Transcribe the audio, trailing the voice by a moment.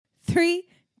3,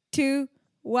 2,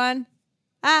 1.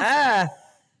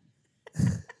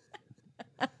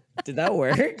 Did that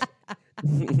work?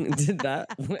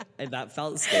 That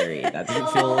felt scary. That didn't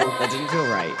feel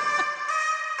right.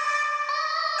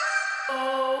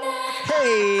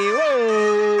 Hey,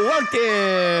 whoa,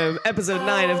 welcome. Episode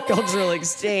 9 of Cultural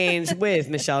Exchange with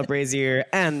Michelle Brazier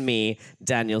and me,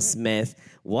 Daniel Smith.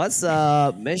 What's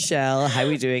up, Michelle? How are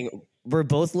we doing? We're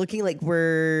both looking like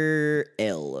we're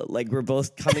ill. Like we're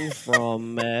both coming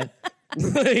from...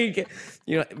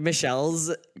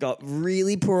 Michelle's got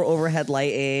really poor overhead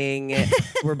lighting.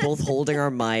 We're both holding our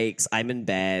mics. I'm in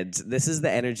bed. This is the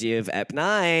energy of Ep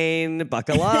 9.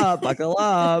 Buckle up, buckle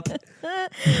up.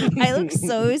 I look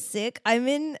so sick. I'm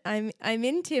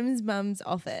in Tim's mum's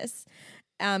office,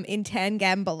 in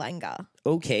Tangambalanga.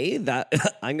 Okay,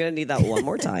 I'm gonna need that one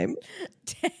more time.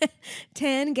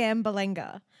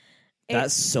 Tangambalanga.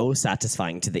 That's so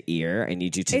satisfying to the ear. I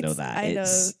need you to know that. I know.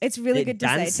 It's really good to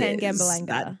say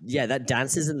Tangambalanga. That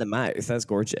dances in the mouth. That's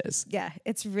gorgeous. Yeah,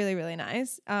 it's really, really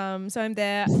nice. So I'm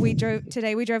there. We drove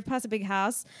past a big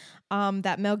house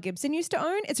that Mel Gibson used to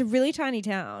own. It's a really tiny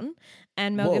town.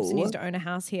 And Mel Gibson used to own a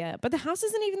house here. But the house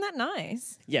isn't even that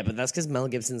nice. Yeah, but that's because Mel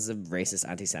Gibson's a racist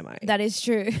anti-Semite. That is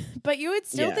true. But you would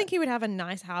still think he would have a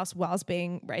nice house whilst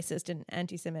being racist and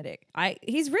anti-Semitic.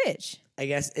 He's rich. I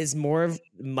guess it's more of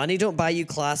money don't buy you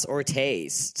class or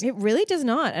taste. It really does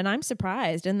not. And I'm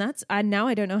surprised. And now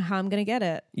I don't know how I'm going to get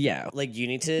it. Yeah. Like you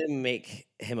need to make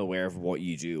him aware of what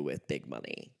you do with big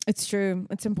money. It's true.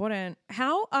 It's important.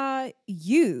 How are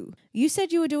you? You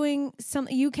said you were doing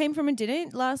something. You came from a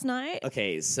dinner last night.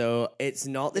 Okay. So it's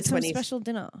not the Some special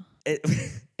dinner.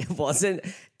 It wasn't.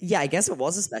 Yeah, I guess it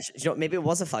was a special. You know, maybe it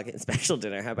was a fucking special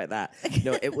dinner. How about that?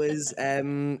 No, it was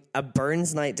a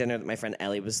Burns night dinner that my friend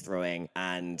Ellie was throwing,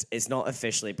 and it's not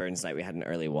officially Burns night. We had an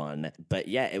early one, but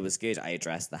yeah, it was good. I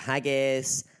addressed the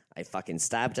haggis. I fucking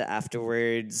stabbed it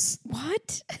afterwards.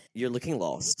 What? You're looking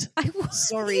lost.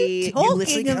 Sorry. You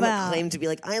literally cannot claim to be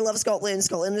like, I love Scotland.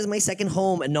 Scotland is my second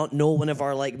home, and not know one of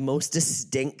our like most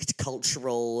distinct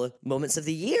cultural moments of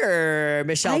the year.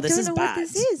 Michelle, this is bad.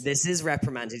 This is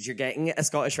reprimanded. You're getting a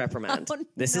Scottish reprimand. Oh,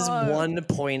 this is 1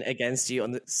 point against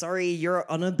you. Sorry, you're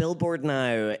on a billboard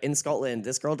now in Scotland.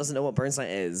 This girl doesn't know what Burns Night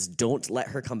is. Don't let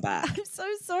her come back. I'm so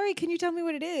sorry. Can you tell me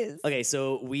what it is? Okay,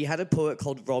 so we had a poet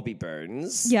called Robbie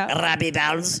Burns. Yeah. Robbie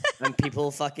Burns. And people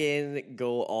fucking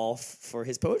go off for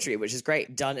his poetry, which is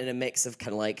great. Done in a mix of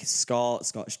kind of like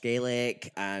Scottish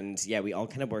Gaelic, and yeah, we all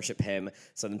kind of worship him.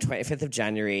 So on the 25th of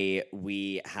January,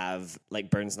 we have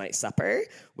like Burns Night Supper,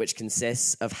 which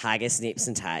consists of haggis, napes,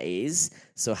 and tatties.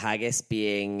 So haggis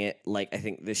being like, I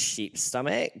think the sheep's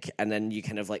stomach, and then you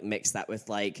kind of like mix that with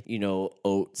like, you know,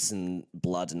 oats and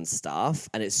blood and stuff.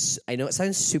 And I know it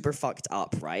sounds super fucked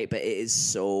up, right? But it is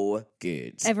so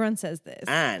good. Everyone says this.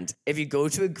 And if you go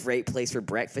to a great place for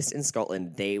breakfast in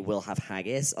Scotland, they will have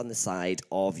haggis on the side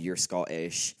of your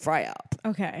Scottish fry-up.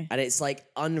 Okay. And it's like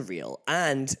unreal.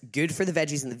 And good for the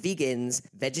veggies and the vegans,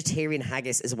 vegetarian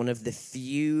haggis is one of the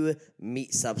few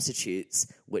meat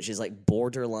substitutes which is like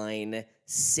borderline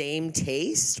same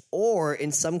taste, or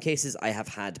in some cases I have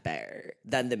had better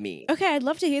than the meat. Okay, I'd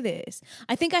love to hear this.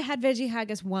 I think I had veggie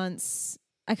haggis once.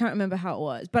 I can't remember how it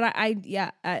was, but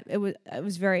it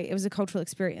was a cultural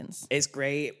experience. It's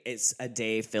great. It's a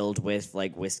day filled with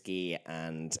like whiskey,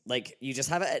 and like you just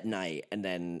have it at night, and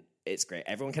then it's great.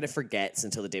 Everyone kind of forgets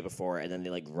until the day before, and then they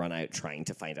like run out trying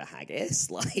to find a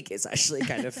haggis. Like it's actually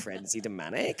kind of frenzied and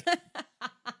manic.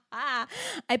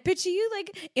 I picture you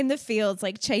like in the fields,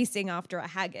 like chasing after a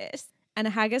haggis, and a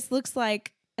haggis looks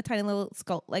like a tiny little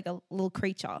skull, like a little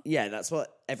creature. Yeah, that's what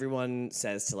everyone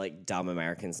says to like dumb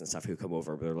Americans and stuff who come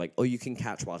over. They're like, oh, you can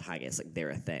catch wild haggis. Like they're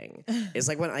a thing. It's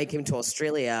like when I came to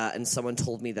Australia and someone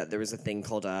told me that there was a thing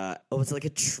called was it like a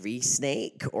tree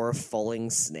snake or a falling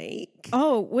snake?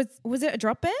 Oh, was it a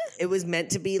drop bear? It was meant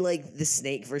to be like the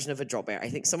snake version of a drop bear. I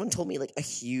think someone told me like a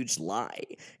huge lie.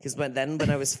 Because when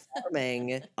I was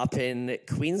farming up in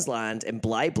Queensland in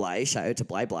Bly, shout out to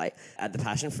Bly at the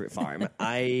passion fruit farm,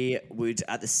 I would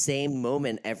at the same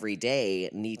moment every day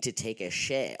need to take a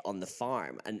shit on the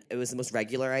farm, and it was the most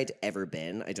regular I'd ever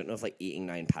been. I don't know if like eating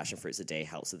 9 passion fruits a day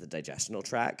helps with the digestional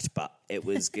tract, but it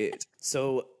was good.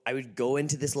 So I would go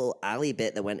into this little alley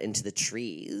bit that went into the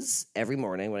trees every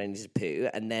morning when I needed to poo,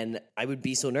 and then I would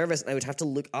be so nervous and I would have to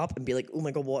look up and be like, oh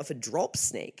my god, what if a drop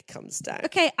snake comes down?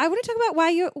 Okay, I want to talk about why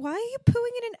are you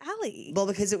pooing in an alley? Well,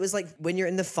 because it was like when you're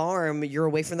in the farm, you're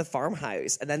away from the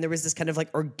farmhouse, and then there was this kind of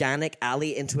like organic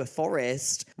alley into a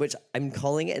forest, which I'm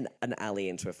calling it an alley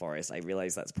into a forest. I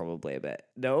realize that's probably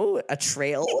a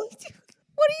trail.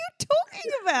 What are you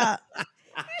talking about?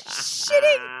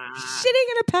 shitting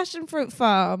in a passion fruit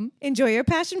farm. Enjoy your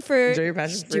passion fruit. Enjoy your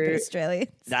passion Stupid fruit. Australians.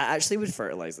 That actually would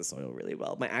fertilize the soil really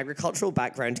well. My agricultural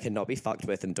background cannot be fucked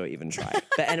with, and don't even try.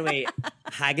 But anyway,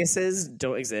 haggises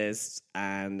don't exist,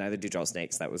 and neither do drop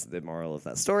snakes. That was the moral of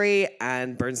that story.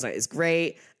 And Burns Night is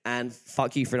great, and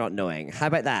fuck you for not knowing. How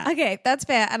about that? Okay, that's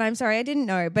fair. And I'm sorry I didn't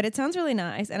know, but it sounds really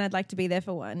nice, and I'd like to be there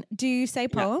for one. Do you say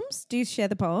poems? Do you share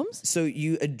the poems? So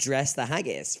you address the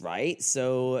haggis, right?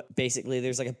 So basically,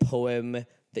 there's like a poem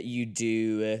that you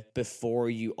do before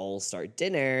you all start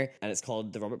dinner, and it's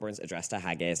called the Robert Burns Address to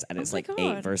Haggis, and it's like God.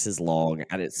 8 verses long,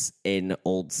 and it's in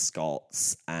Old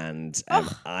Scots. And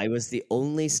I was the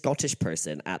only Scottish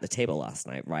person at the table last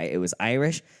night, right? It was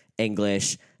Irish,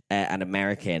 English, and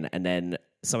American, and then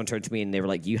someone turned to me and they were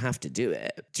like, you have to do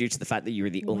it due to the fact that you were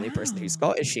the only person who's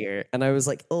Scottish here. And I was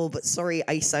like, oh, but sorry,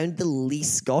 I sound the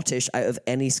least Scottish out of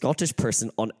any Scottish person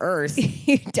on earth.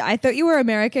 I thought you were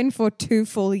American for 2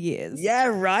 full years. Yeah,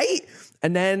 right?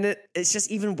 And then it's just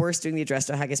even worse doing the address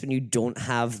to a haggis when you don't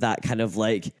have that kind of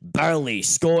like burly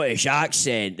Scottish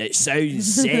accent that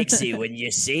sounds sexy when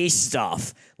you say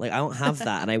stuff. Like, I don't have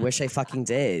that, and I wish I fucking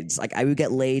did. Like, I would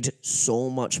get laid so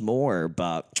much more,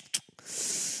 but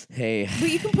hey. But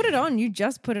you can put it on. You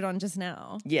just put it on just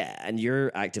now. Yeah, and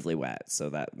you're actively wet, so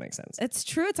that makes sense. It's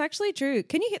true. It's actually true.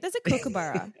 Can you hit? There's a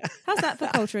kookaburra. How's that for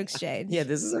culture exchange? Yeah,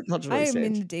 this is our cultural I am exchange.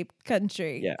 in the deep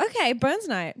country. Yeah. Okay, Burns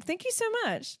Night. Thank you so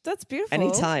much. That's beautiful.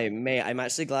 Anytime, mate. I'm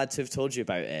actually glad to have told you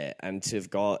about it and to have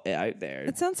got it out there.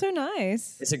 It sounds so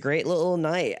nice. It's a great little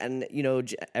night, and you know,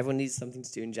 everyone needs something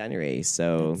to do in January.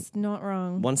 So It's not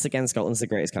wrong. once again, Scotland's the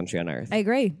greatest country on earth. I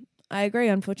agree.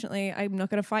 Unfortunately, I'm not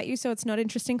going to fight you, so it's not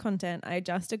interesting content. I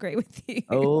just agree with you.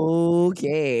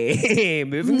 Okay,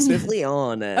 moving swiftly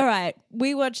on. All right,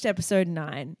 we watched episode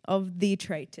 9 of The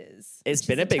Traitors. It's which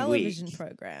been is a big television week.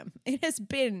 program. It has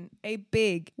been a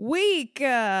big week.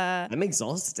 I'm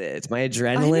exhausted. My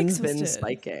adrenaline's been exhausted.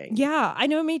 spiking. Yeah, I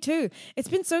know, me too. It's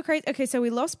been so crazy. Okay, so we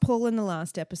lost Paul in the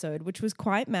last episode, which was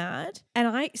quite mad.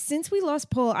 And since we lost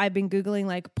Paul, I've been Googling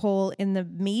like Paul in the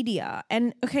media.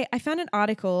 And okay, I found an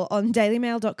article on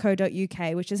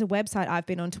dailymail.co.uk, which is a website I've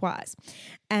been on twice.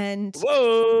 And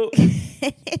Whoa!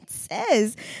 it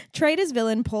says Traitors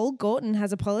villain Paul Gorton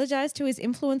has apologized to his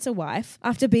influencer wife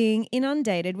after being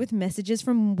inundated with messages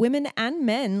from women and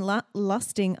men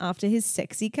lusting after his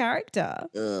sexy character.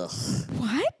 Ugh.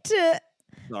 What?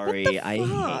 Sorry, I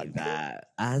fuck? hate that.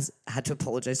 Had to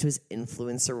apologize to his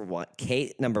influencer. What?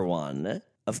 Kate, number one.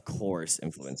 Of course,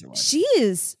 influencer one. She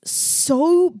is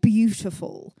so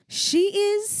beautiful. She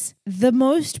is the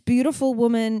most beautiful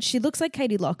woman. She looks like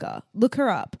Katie Locker. Look her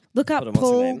up. Look up Hold on, what's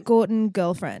her Paul name? Gorton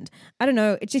girlfriend. I don't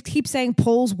know. It just keeps saying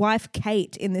Paul's wife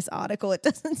Kate in this article. It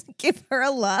doesn't give her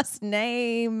a last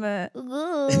name.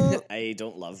 Ugh. I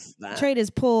don't love that.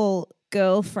 Traitors Paul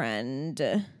girlfriend.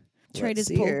 Traitors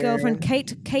see Paul her. girlfriend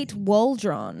Kate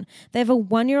Waldron. They have a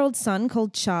 1-year-old son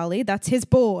called Charlie. That's his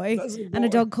boy. That's his And a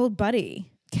boy. dog called Buddy.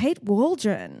 Kate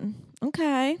Waldron.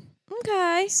 Okay.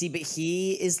 See, but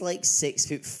he is like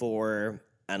 6'4"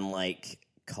 and like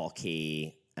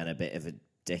cocky and a bit of a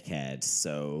dickhead.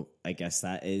 So I guess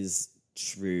that is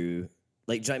true.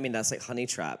 Like, do you know what I mean? That's like honey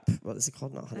trap. What is it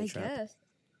called? Not honey trap. guess.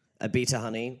 A beta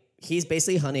honey. He's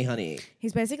basically honey.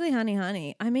 He's basically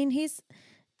honey. I mean,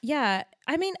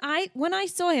 when I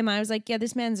saw him, I was like, yeah,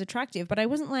 this man's attractive. But I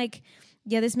wasn't like,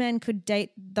 yeah, this man could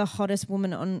date the hottest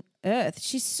woman on earth.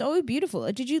 She's so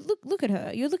beautiful. Did you look at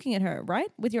her? You're looking at her, right?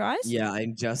 With your eyes? Yeah,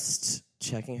 I'm just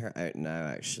checking her out now,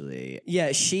 actually.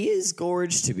 Yeah, she is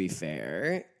gorge, to be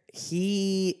fair.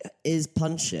 He is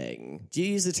punching. Do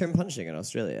you use the term punching in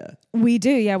Australia? We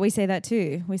do. Yeah, we say that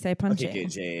too. We say punching. Okay,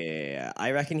 good. Yeah.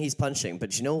 I reckon he's punching,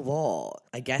 but you know what?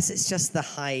 I guess it's just the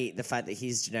height, the fact that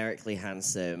he's generically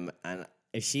handsome, and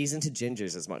if she's into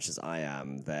gingers as much as I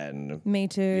am, then Me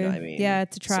too. You know what I mean? Yeah,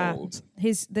 it's a trap. Sold.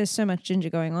 There's so much ginger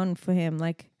going on for him.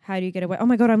 Like, how do you get away? Oh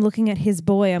my God, I'm looking at his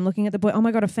boy. I'm looking at the boy. Oh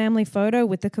my God, a family photo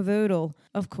with the cavoodle.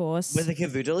 Of course. With a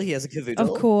cavoodle, he has a cavoodle.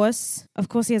 Of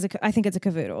course he has I think it's a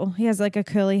cavoodle. He has like a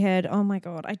curly head. Oh my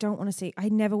God, I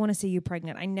never want to see you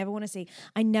pregnant. I never want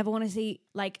to see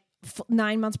like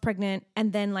 9 months pregnant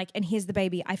and then like, and here's the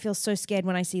baby. I feel so scared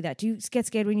when I see that. Do you get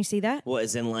scared when you see that? What,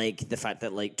 as in like the fact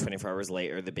that like 24 hours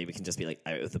later the baby can just be like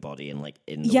out of the body and like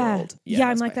in the Yeah. world? Yeah,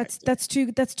 I'm like, quite that's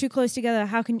too close together.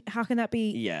 How can that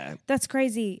be? Yeah. That's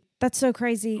crazy. That's so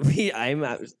crazy. I'm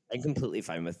completely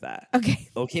fine with that. Okay.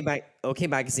 Okay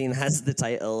Magazine has the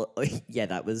title. Oh, yeah,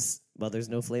 that was, well, there's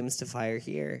no flames to fire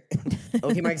here.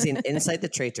 Okay Magazine, inside the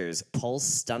Traitors, Paul's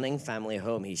stunning family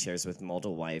home he shares with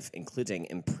model wife, including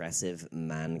impressive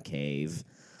man cave.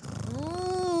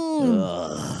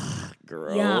 Ugh,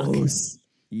 gross.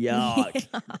 Yuck.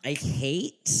 I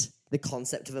hate the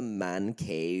concept of a man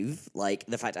cave, like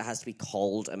the fact it has to be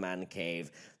called a man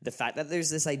cave, the fact that there's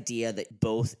this idea that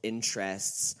both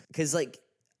interests, because like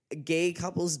gay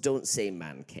couples don't say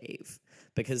man cave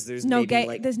because there's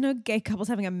there's no gay couples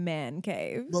having a man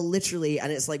cave. Well, literally,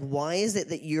 and it's like, why is it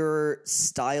that your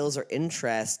styles or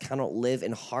interests cannot live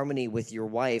in harmony with your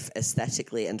wife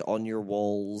aesthetically and on your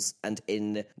walls and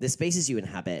in the spaces you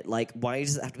inhabit? Like, why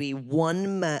does it have to be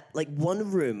one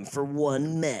room for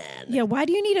one man? Yeah, why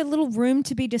do you need a little room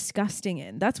to be disgusting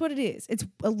in? That's what it is. It's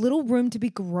a little room to be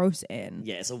gross in.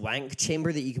 Yeah, it's a wank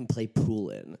chamber that you can play pool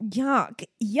in. Yuck.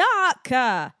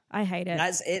 I hate it.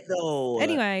 That's it, though.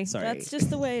 Anyway, Sorry. that's just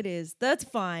the way it is. That's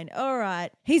fine. All right.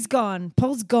 He's gone.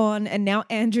 Paul's gone. And now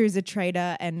Andrew's a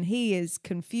traitor and he is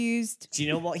confused. Do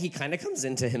you know what? He kind of comes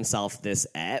into himself this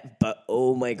ep, but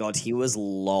oh my God, he was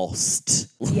lost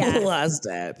last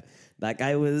ep. That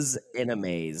guy was in a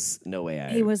maze. No way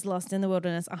out. He was lost in the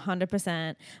wilderness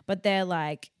 100%. But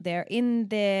they're in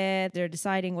there. They're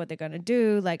deciding what they're going to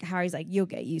do. Like Harry's like, you'll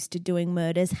get used to doing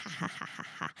murders. Ha ha ha ha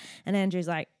ha. And Andrew's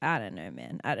like, I don't know,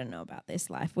 man. I don't know about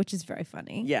this life, which is very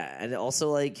funny. Yeah. And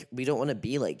also like, we don't want to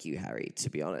be like you, Harry,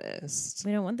 to be honest.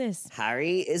 We don't want this.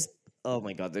 Harry is... Oh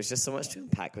my God, there's just so much to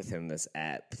unpack with him this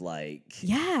ep. Like,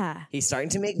 yeah. He's starting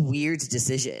to make weird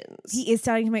decisions. He is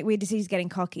starting to make weird decisions. He's getting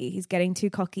cocky. He's getting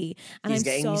too cocky. And He's I'm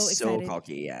getting so excited.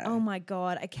 cocky, yeah. Oh my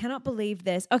God. I cannot believe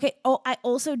this. Okay. Oh, I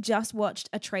also just watched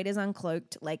a Traitors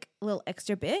Uncloaked, like little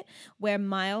extra bit where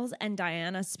Miles and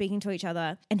Diane are speaking to each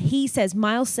other. And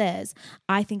Miles says,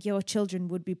 I think your children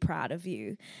would be proud of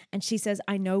you. And she says,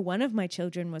 I know one of my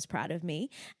children was proud of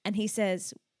me. And he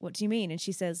says, what do you mean? And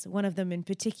she says, one of them in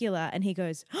particular. And he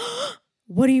goes,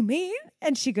 what do you mean?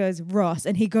 And she goes, Ross.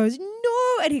 And he goes,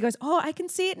 no. And he goes, oh, I can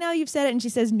see it now you've said it. And she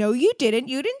says, no, you didn't.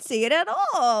 You didn't see it at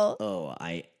all. Oh,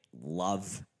 I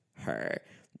love her.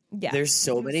 Yeah. There's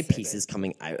so many pieces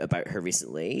coming out about her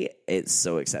recently. It's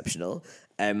so exceptional.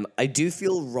 I do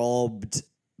feel robbed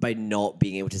by not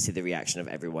being able to see the reaction of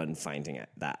everyone finding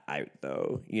that out,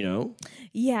 though, you know?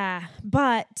 Yeah,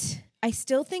 but I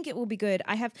still think it will be good.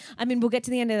 We'll get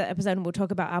to the end of the episode and we'll talk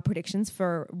about our predictions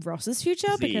for Ross's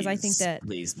future because I think that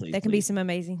there can be some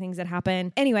amazing things that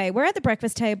happen. Anyway, we're at the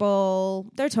breakfast table.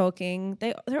 They're talking.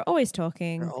 They're always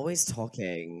talking. They're always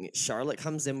talking. Charlotte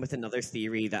comes in with another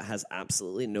theory that has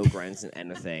absolutely no grounds in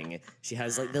anything. She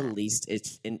has like the least,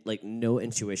 no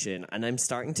intuition. And I'm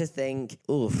starting to think,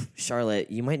 oof, Charlotte,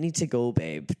 you might need to go,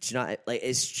 babe. Do you not,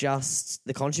 it's just,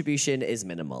 the contribution is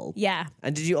minimal. Yeah.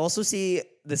 And did you also see...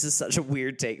 This is such a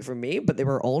weird take from me, but they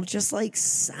were all just like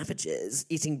savages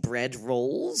eating bread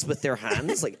rolls with their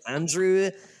hands. Like Andrew,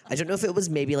 I don't know if it was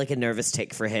maybe like a nervous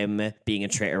tick for him being a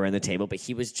traitor around the table, but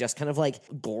he was just kind of like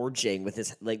gorging with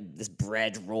his this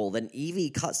bread roll. Then Evie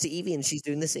cuts to Evie and she's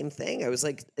doing the same thing. I was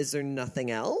like, is there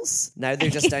nothing else? Now they're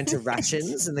just down to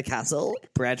rations in the castle,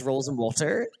 bread rolls and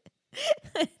water.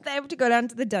 They have to go down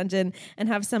to the dungeon and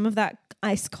have some of that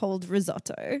ice cold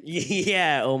risotto.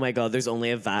 Yeah. Oh my God. There's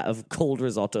only a vat of cold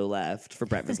risotto left for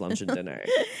breakfast, lunch, and dinner.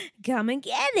 Come and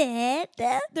get it.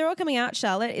 They're all coming out.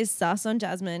 Charlotte is sus on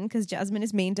Jasmine because Jasmine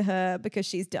is mean to her because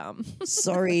she's dumb.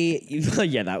 Sorry.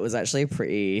 Yeah, that was actually a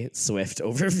pretty swift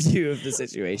overview of the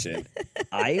situation.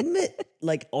 I'm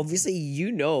like, obviously,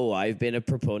 I've been a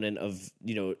proponent of,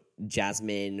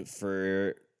 Jasmine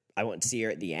for... I want to see her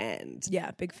at the end.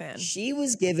 Yeah, big fan. She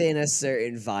was given a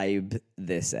certain vibe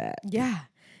this ep. Yeah.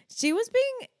 She was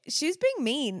being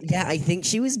mean. Yeah, I think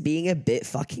she was being a bit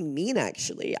fucking mean,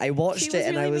 actually. I watched it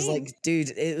and I was like,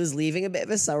 dude, it was leaving a bit of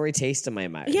a sour taste in my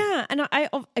mouth. Yeah, and I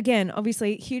again,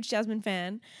 obviously, huge Jasmine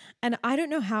fan. And I don't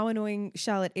know how annoying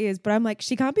Charlotte is, but I'm like,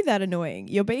 she can't be that annoying.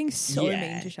 You're being so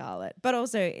mean to Charlotte. But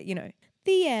also,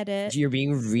 the edit. You're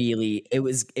being really... It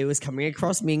was coming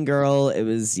across Mean Girl. It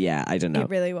was, I don't know. It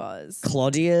really was.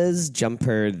 Claudia's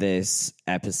jumper this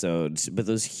episode with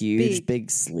those huge, big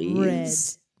sleeves.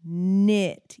 Red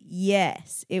knit.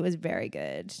 Yes, it was very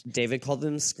good. David called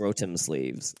them scrotum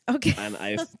sleeves. Okay. And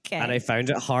I found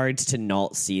it hard to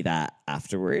not see that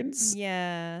afterwards.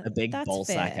 Yeah. A big ball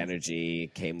sack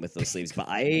energy came with those sleeves, but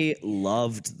I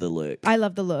loved the look. I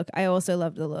love the look. I also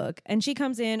love the look. And she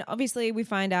comes in. Obviously, we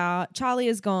find out Charlie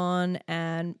is gone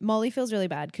and Molly feels really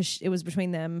bad because it was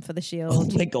between them for the shield.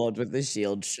 Oh my God, with the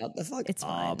shield. Shut the fuck it's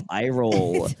up. Fine. I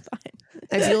roll. It's fine.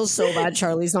 I feel so bad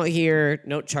Charlie's not here.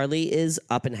 No, Charlie is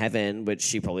up in heaven, which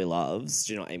she probably loves.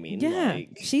 Do you know what I mean? Yeah,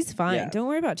 she's fine. Yeah. Don't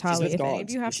worry about Charlie. If any of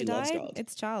you have to die,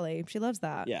 it's Charlie. She loves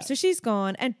that. Yeah. So she's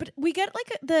gone. But we get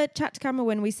like the chat to camera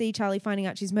when we see Charlie finding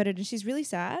out she's murdered and she's really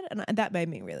sad. And that made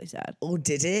me really sad. Oh,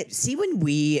 did it? See, when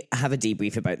we have a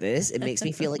debrief about this, it makes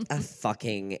me feel like a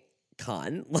fucking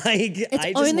cunt. Like, It's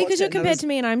I just only watched because you're it and I compared was- to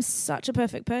me and I'm such a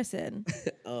perfect person.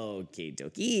 Okie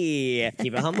dokie.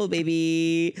 Keep it humble,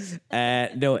 baby.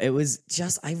 No, it was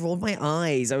just, I rolled my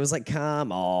eyes. I was like,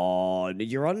 come on.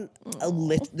 You're on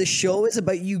the show is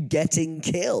about you getting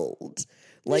killed.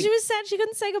 Like, She was sad she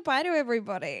couldn't say goodbye to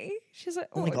everybody. She's like,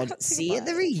 oh my I God. can't say See you at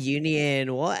the goodbye.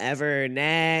 reunion. Whatever.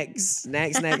 Next.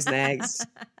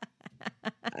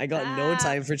 I got no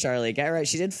time for Charlie. Get her right.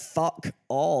 She did fuck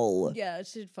all. Yeah,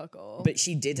 she did fuck all. But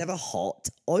she did have a hot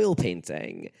oil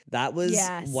painting. That was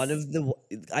Yes. one of the.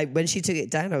 When she took it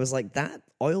down, I was like, "That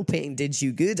oil painting did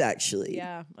you good, actually."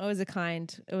 Yeah, it was a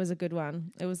good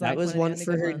one. It was that like was one one of the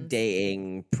for only her good ones.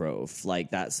 dating prof.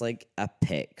 Like that's like a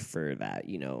pick for that,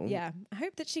 you know. Yeah, I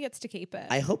hope that she gets to keep it.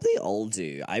 I hope they all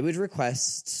do. I would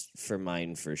request for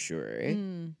mine for sure.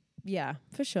 Yeah,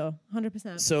 for sure,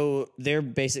 100%. So they're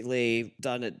basically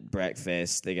done at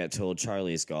breakfast. They get told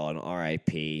Charlie's gone.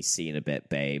 R.I.P. See you in a bit,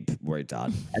 babe. We're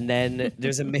done. And then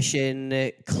there's a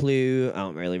mission clue. I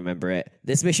don't really remember it.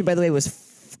 This mission, by the way,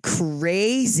 was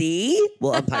crazy.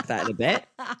 We'll unpack that in a bit.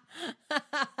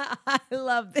 I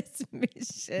love this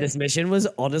mission. This mission was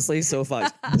honestly so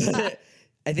fucked.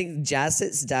 I think Jazz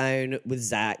sits down with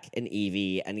Zach and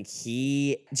Evie, and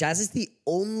Jazz is the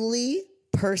only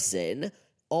person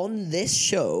on this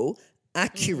show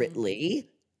accurately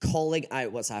calling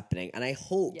out what's happening. And I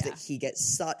hope that he gets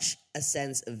such a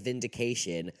sense of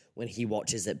vindication when he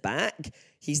watches it back.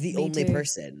 He's the only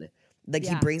person. Like,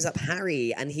 he brings up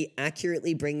Harry, and he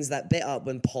accurately brings that bit up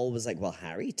when Paul was like, well,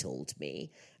 Harry told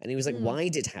me. And he was like, why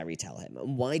did Harry tell him?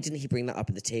 And why didn't he bring that up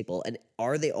at the table? And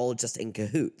are they all just in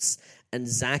cahoots? And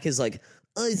Zach is like,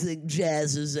 I think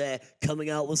Jazz is coming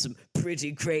out with some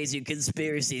pretty crazy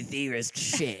conspiracy theorist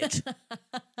shit.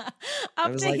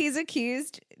 After like, he's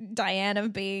accused Diane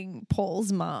of being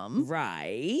Paul's mom.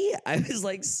 Right? I was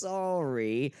like,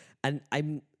 sorry. And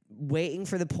I'm waiting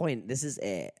for the point. This is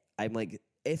it. I'm like,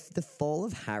 if the fall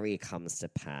of Harry comes to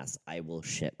pass, I will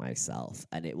shit myself.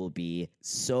 And it will be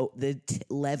so... The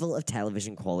level of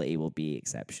television quality will be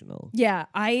exceptional. Yeah,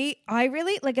 I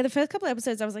really... Like, in the first couple of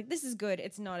episodes, I was like, this is good.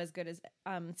 It's not as good as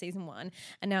season 1.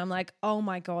 And now I'm like, oh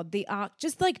my God, the arc...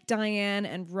 Just like Diane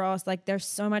and Ross, like, there's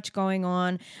so much going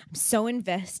on. I'm so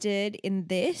invested in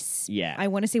this. Yeah. I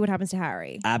want to see what happens to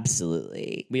Harry.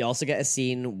 Absolutely. We also get a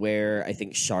scene where I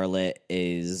think Charlotte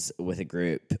is with a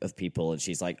group of people and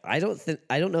she's like,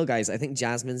 I don't know, guys. I think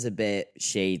Jasmine's a bit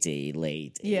shady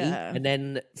lady. Yeah. And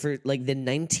then for like the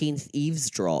 19th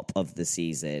eavesdrop of the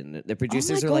season, the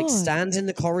producers my are like, God. stand in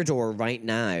the corridor right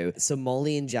now. So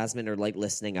Molly and Jasmine are like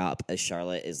listening up as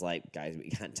Charlotte is like, guys, we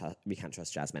can't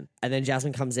trust Jasmine. And then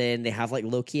Jasmine comes in. They have like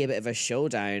low-key a bit of a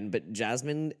showdown, but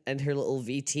Jasmine and her little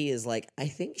VT is like, I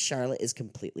think Charlotte is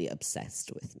completely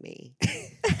obsessed with me.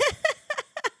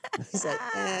 He's like,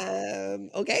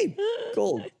 okay,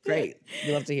 cool, great.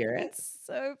 We love to hear it. It's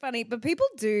so funny. But people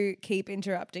do keep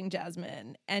interrupting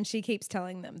Jasmine, and she keeps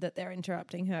telling them that they're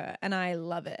interrupting her. And I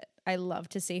love it. I love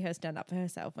to see her stand up for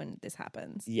herself when this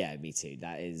happens. Yeah, me too.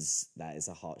 That is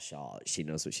a hot shot. She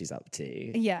knows what she's up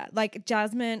to. Yeah, like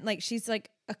Jasmine, like she's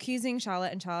like accusing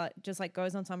Charlotte, and Charlotte just like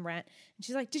goes on some rant. And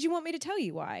she's like, did you want me to tell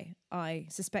you why I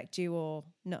suspect you, or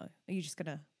no? Are you just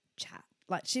going to chat?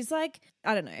 Like, she's like,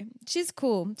 I don't know. She's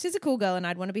cool. She's a cool girl, and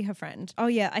I'd want to be her friend. Oh,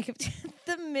 yeah.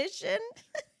 The mission.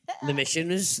 The mission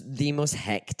was the most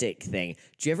hectic thing.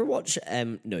 Do you ever watch...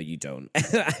 no, you don't.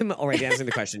 I'm already answering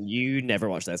the question. You never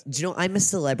watch this. Do you know I'm a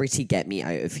Celebrity Get Me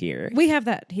Out of Here? We have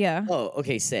that here. Oh,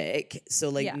 okay, sick. So,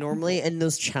 like, normally in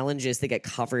those challenges, they get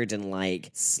covered in,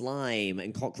 like, slime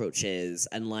and cockroaches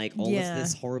and, like, all of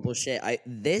this horrible shit.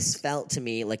 This felt to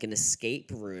me like an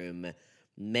escape room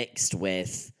mixed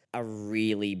with a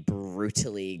really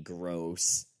brutally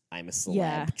gross I'm a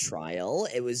Celeb trial.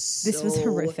 It was This was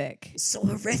horrific. So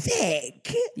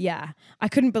horrific. Yeah. I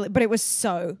couldn't believe, but it was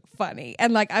so funny.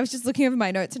 And like, I was just looking over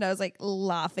my notes and I was like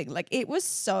laughing. Like, it was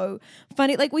so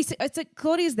funny. Like, it's like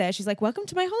Claudia's there. She's like, welcome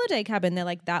to my holiday cabin. They're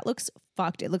like, that looks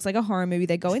fucked. It looks like a horror movie.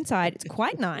 They go inside. It's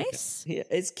quite nice. Yeah,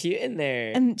 it's cute in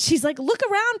there. And she's like, look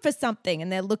around for something.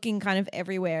 And they're looking kind of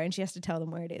everywhere. And she has to tell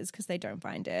them where it is because they don't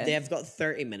find it. They have got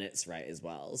 30 minutes right as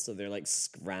well. So they're like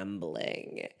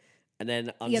scrambling. And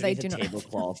then underneath the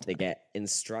tablecloth, they get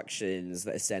instructions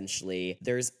that essentially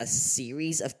there's a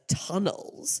series of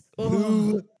tunnels.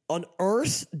 Who on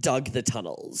earth dug the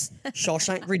tunnels?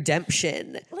 Shawshank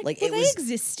Redemption. Like were they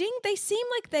existing? They seem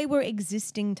like they were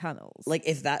existing tunnels. Like,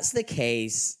 if that's the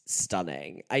case,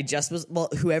 stunning.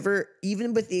 Whoever,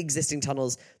 even with the existing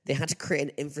tunnels, they had to create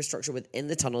an infrastructure within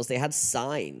the tunnels. They had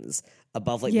signs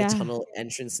above like the tunnel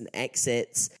entrance and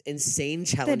exits, insane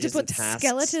challenges and tasks.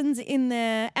 Skeletons in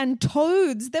there and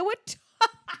toads. There were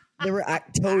There were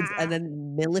toads and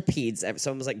then millipedes.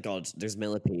 Someone was like, God, there's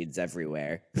millipedes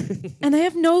everywhere. And they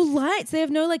have no lights. They have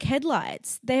no like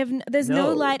headlights. There's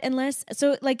no light unless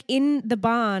like in the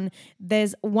barn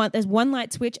there's one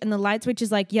light switch, and the light switch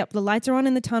is like, yep, the lights are on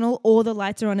in the tunnel or the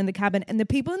lights are on in the cabin. And the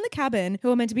people in the cabin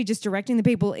who are meant to be just directing the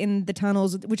people in the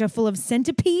tunnels, which are full of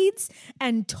centipedes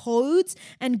and toads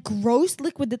and gross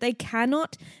liquid that they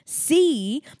cannot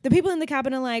see. The people in the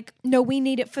cabin are like, no, we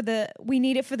need it for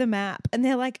the map. And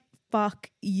they're like, fuck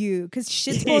you, because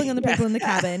shit's falling on the people in the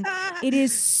cabin. It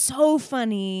is so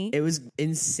funny. It was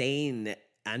insane.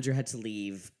 Andrew had to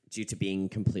leave due to being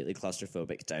completely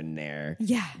claustrophobic down there.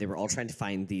 Yeah. They were all trying to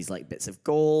find these like bits of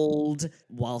gold,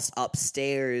 whilst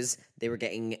upstairs they were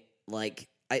getting like,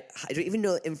 I don't even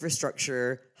know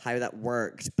infrastructure, how that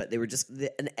worked, but they were just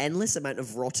an endless amount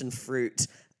of rotten fruit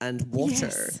and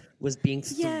water was being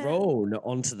thrown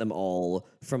onto them all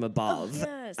from above. Oh,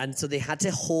 yes. And so they had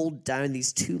to hold down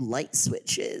these 2 light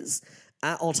switches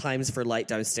at all times for light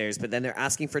downstairs, but then they're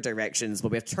asking for directions. Well,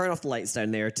 we have to turn off the lights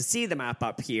down there to see the map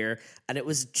up here. And it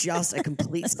was just a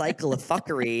complete cycle of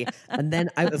fuckery. And then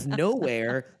out of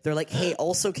nowhere, they're like, hey,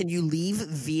 also, can you leave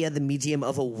via the medium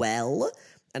of a well?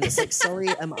 And it's like, sorry,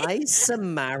 am I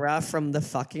Samara from the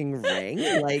fucking Ring?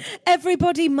 Like,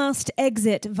 everybody must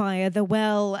exit via the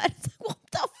well. It's like, what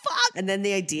the fuck? And then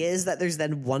the idea is that there's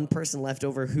then one person left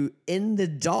over who, in the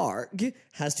dark,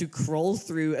 has to crawl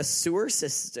through a sewer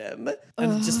system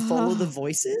and just follow the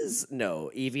voices. No,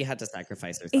 Evie had to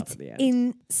sacrifice herself It's at the end.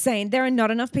 insane. There are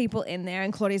not enough people in there.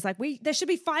 And Claudia's like, there should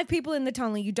be 5 people in the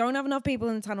tunnel. You don't have enough people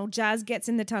in the tunnel. Jazz gets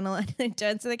in the tunnel and then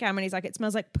turns to the camera and he's like, it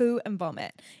smells like poo and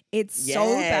vomit. It's so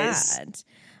bad.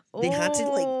 They had to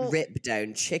like rip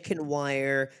down chicken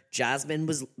wire. Jasmine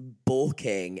was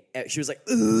bulking. She was like,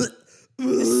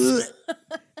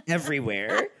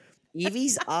 everywhere.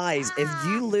 Evie's eyes, if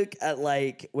you look at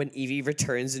like when Evie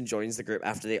returns and joins the group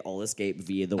after they all escape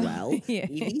via the well,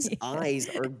 Evie's eyes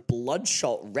are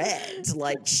bloodshot red.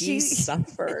 Like she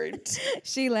suffered.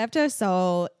 She left her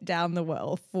soul down the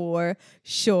well for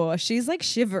sure. She's like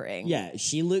shivering. Yeah,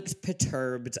 she looked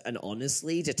perturbed and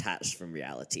honestly detached from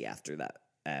reality after that.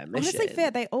 Mission. Honestly,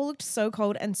 fair. They all looked so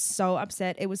cold and so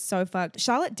upset. It was so fucked.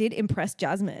 Charlotte did impress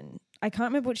Jasmine. I can't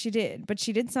remember what she did, but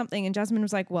she did something and Jasmine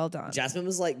was like, well done. Jasmine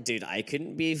was like, dude, I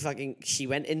couldn't be fucking... She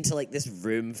went into like this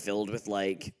room filled with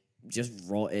like just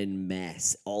rotten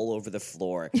mess all over the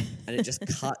floor. And it just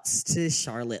cuts to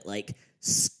Charlotte like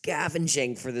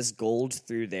scavenging for this gold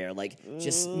through there. Like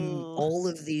just all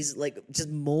of these like just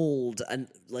mold and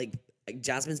like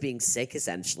Jasmine's being sick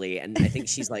essentially. And I think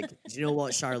she's like, do you know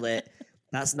what, Charlotte?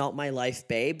 That's not my life,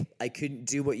 babe. I couldn't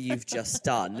do what you've just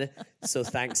done. So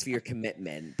thanks for your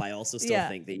commitment. But I also still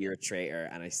think that you're a traitor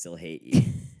and I still hate you.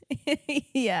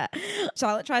 Yeah.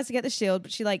 Charlotte tries to get the shield,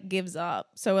 but she like gives up.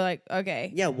 So we're like, okay.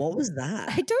 Yeah, what was that?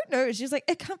 I don't know. She's like,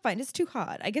 I can't find it. It's too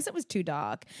hard. I guess it was too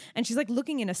dark. And she's like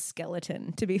looking in a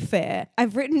skeleton, to be fair.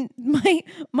 I've written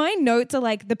my notes are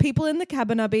like, the people in the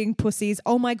cabin are being pussies.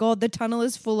 Oh my God, the tunnel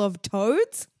is full of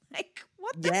toads. Like,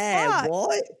 what the fuck?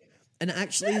 What? And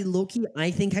actually, Loki, I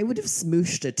think I would have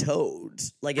smooshed a toad.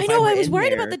 Like, if I know, I was in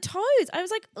worried there, about the toads. I was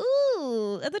like,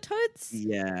 ooh, are the toads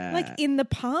like in the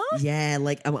path? Yeah,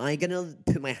 like, am I going to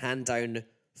put my hand down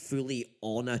fully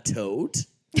on a toad?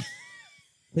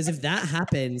 Because if that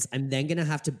happens, I'm then going to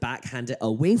have to backhand it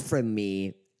away from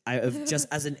me out of just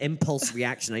as an impulse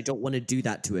reaction. I don't want to do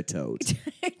that to a toad.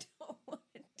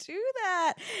 Do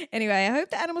that. Anyway, I hope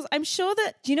the animals, I'm sure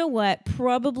that, do you know what?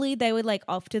 Probably they were like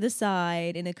off to the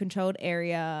side in a controlled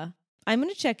area. I'm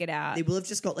going to check it out. They will have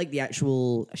just got like the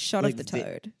actual shot like, of the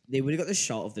toad. They would have got the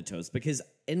shot of the toads because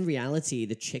in reality,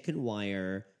 the chicken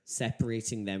wire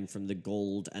separating them from the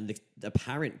gold and the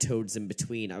apparent toads in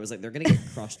between, I was like, they're going to get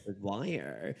crushed with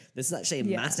wire. This is actually a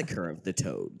massacre of the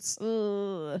toads.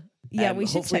 Ugh. Yeah, we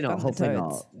should check on the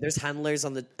toads. There's handlers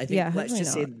on the... I think let's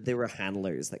just say there were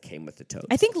handlers that came with the toads.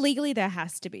 I think legally there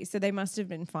has to be, so they must have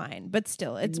been fine. But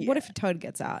still, it's what if a toad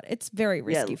gets out? It's very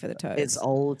risky for the toads. It's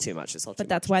all too much. But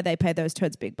that's why they pay those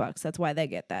toads big bucks. That's why they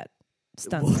get that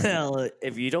stunt. Well,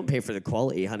 if you don't pay for the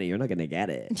quality, honey, you're not going to get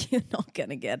it. You're not going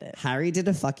to get it. Harry did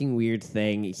a fucking weird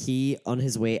thing. He, on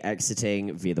his way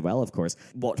exiting via the well, of course,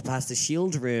 walked past the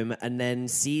shield room and then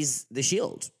sees the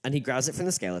shield. And he grabs it from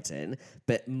the skeleton.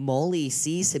 But Molly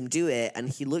sees him do it and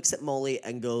he looks at Molly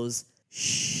and goes,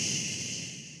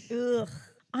 shh. Ugh.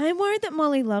 I'm worried that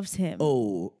Molly loves him.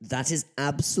 Oh, that is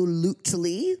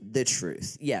absolutely the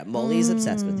truth. Yeah, Molly is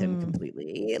obsessed with him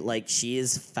completely. Like, she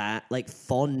is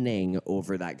fawning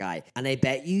over that guy. And I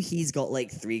bet you he's got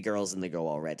like 3 girls in the go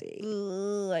already.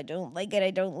 Ugh, I don't like it.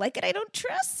 I don't like it. I don't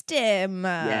trust him.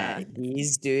 Yeah,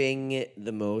 he's doing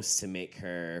the most to make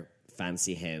her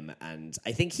fancy him. And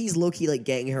I think he's low-key like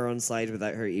getting her on side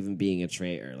without her even being a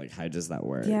traitor. Like, how does that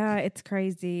work? Yeah, it's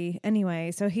crazy. Anyway,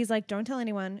 so he's like, don't tell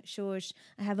anyone. Shush,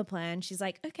 I have a plan. She's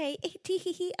like, okay.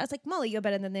 I was like, Molly, you're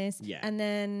better than this. Yeah. And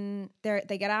then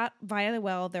they get out via the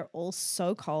well. They're all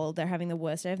so cold. They're having the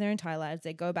worst day of their entire lives.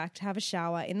 They go back to have a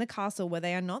shower in the castle where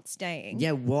they are not staying.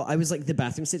 Yeah, well, I was like, the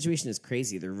bathroom situation is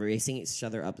crazy. They're racing each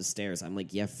other up the stairs. I'm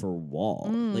like, yeah, for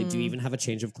what? Like, do you even have a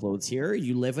change of clothes here?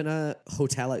 You live in a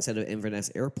hotel outside of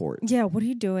Inverness Airport. Yeah, what are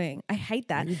you doing? I hate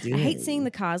that. What are you I hate doing? seeing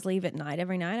the cars leave at night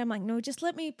every night. I'm like, no, just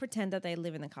let me pretend that they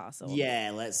live in the castle.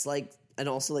 Yeah, let's like, and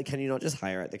also like, can you not just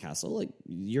hire at the castle? Like,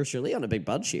 you're surely on a big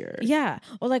budge here. Yeah.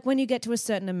 Or like when you get to a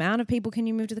certain amount of people, can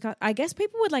you move to the castle? I guess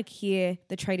people would like hear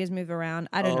the traitors move around.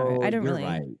 I don't know. I don't you're really.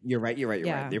 Right. You're right.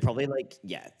 Yeah. They're probably like,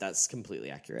 yeah, that's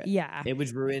completely accurate. Yeah. It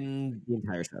would ruin the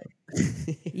entire show.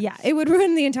 Yeah, it would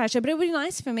ruin the entire show, but it would be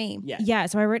nice for me. Yeah. Yeah,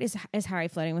 so I wrote, is Harry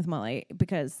flirting with Molly?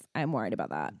 Because I'm worried about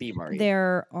that. Be worried.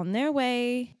 They're on their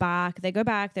way back. They go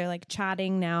back. They're like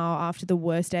chatting now after the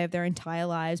worst day of their entire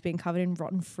lives, being covered in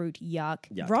rotten fruit. Yuck.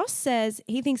 Ross says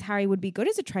he thinks Harry would be good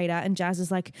as a traitor, and Jazz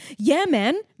is like, yeah,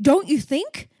 man, don't you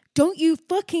think? Don't you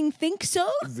fucking think so?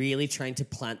 Really trying to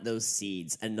plant those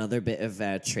seeds. Another bit of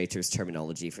Traitors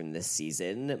terminology from this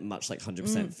season, much like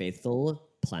 100% Faithful,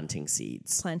 planting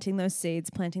seeds. Planting those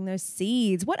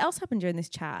seeds. What else happened during this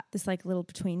chat? This like little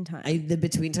between time. The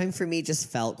between time for me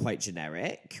just felt quite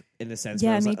generic in the sense Yeah,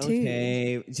 where I was me like, too.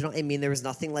 okay. Do you know what I mean? There was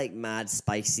nothing like mad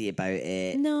spicy about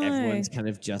it. No. Everyone's kind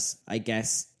of just, I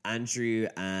guess, Andrew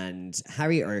and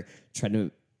Harry are trying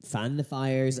to fan the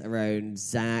fires around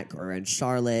Zach or around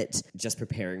Charlotte, just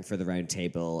preparing for the round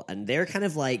table. And they're kind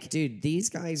of like, dude, these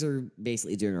guys are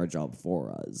basically doing our job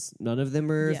for us. None of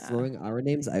them are throwing our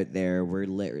names out there. We're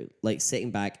literally like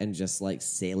sitting back and just like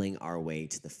sailing our way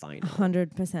to the final.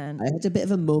 100%. I had a bit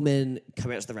of a moment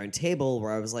coming out to the round table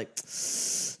where I was like,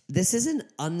 this is an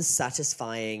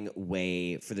unsatisfying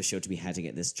way for the show to be heading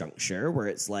at this juncture, where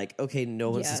it's like, okay, no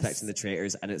one's suspecting the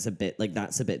traitors, and it's a bit like,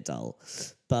 that's a bit dull.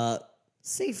 But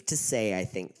safe to say, I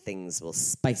think things will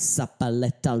spice up a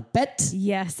little bit.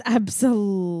 Yes,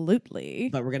 absolutely.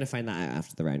 But we're going to find that out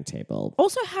after the round table.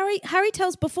 Also, Harry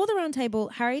tells, before the round table,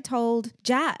 Harry told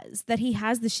Jazz that he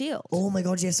has the shield. Oh my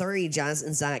God, yeah, sorry, Jazz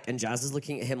and Zach. And Jazz is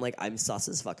looking at him like, I'm sus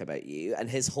as fuck about you. And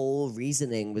his whole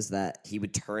reasoning was that he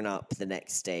would turn up the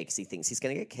next day because he thinks he's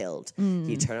going to get killed.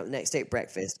 He'd turn up the next day at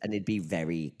breakfast and he'd be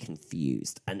very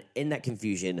confused. And in that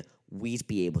confusion, we'd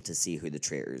be able to see who the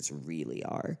traitors really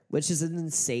are, which is an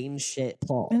insane shit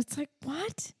plot. And it's like,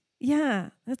 what? Yeah,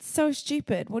 that's so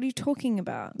stupid. What are you talking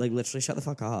about? Like, literally shut the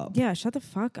fuck up. Yeah, shut the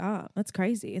fuck up. That's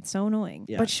crazy. It's so annoying.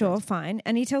 Yeah, but sure, fine.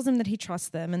 And he tells them that he trusts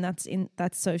them, and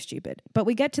that's so stupid. But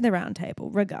we get to the round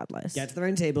table regardless. Get to the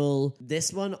round table.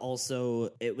 This one also,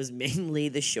 it was mainly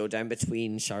the showdown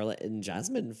between Charlotte and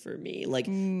Jasmine for me. Like,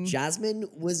 Jasmine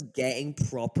was getting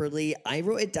properly, I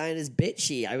wrote it down as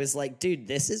bitchy. I was like, dude,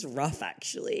 this is rough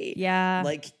actually. Yeah.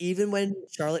 Like, even when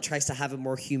Charlotte tries to have a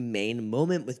more humane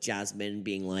moment with Jasmine,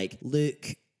 being like, look,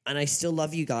 and I still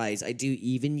love you guys. I do,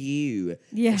 even you.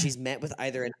 Yeah. And she's met with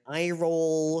either an eye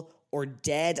roll or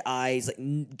dead eyes,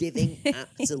 like giving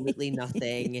absolutely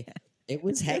nothing. Yeah. It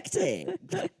was hectic.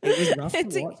 It was rough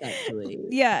to watch, actually.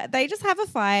 Yeah, they just have a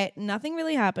fight. Nothing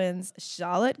really happens.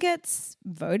 Charlotte gets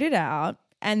voted out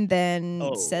and then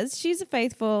says she's a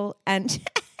faithful, and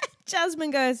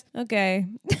Jasmine goes, okay.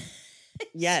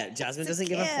 Yeah, Jasmine doesn't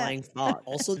give a flying fuck.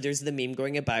 Also, there's the meme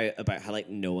going about how like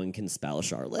no one can spell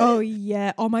Charlotte. Oh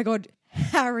yeah. Oh my God.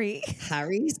 Harry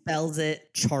spells it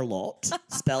Charlotte,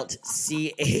 spelt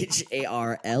Charlot,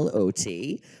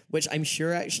 which I'm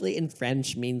sure actually in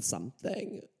French means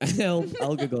something.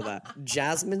 I'll Google that.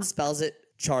 Jasmine spells it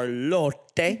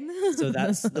Charlotte, so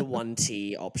that's the one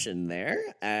T option there.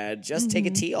 Just take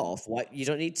a T off. What, you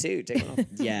don't need to take it off.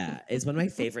 Yeah, it's one of my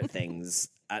favorite things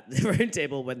at the round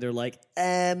table when they're like,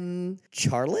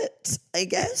 Charlotte, I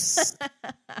guess.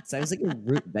 Sounds like a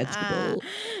root vegetable.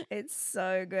 It's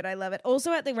so good. I love it.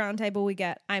 Also at the round table, we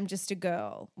get I'm just a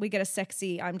girl. We get a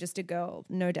sexy I'm just a girl,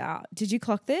 no doubt. Did you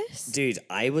clock this? Dude,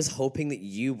 I was hoping that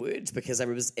you would, because I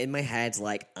was in my head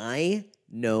like, I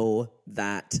know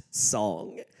that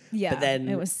song. Yeah, but then,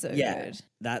 it was so good.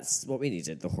 That's what we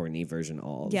needed, the horny version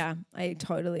of. Yeah, I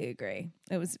totally agree.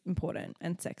 It was important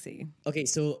and sexy. Okay,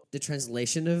 so the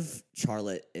translation of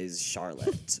Charlotte is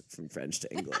Charlotte from French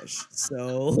to English.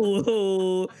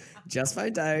 So just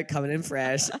found out, coming in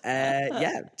fresh.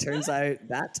 Yeah, turns out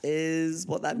that is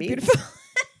what that means. Beautiful.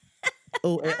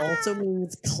 Oh, it also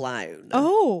means clown.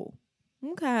 Oh,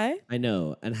 okay. I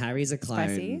know. And Harry's a clown.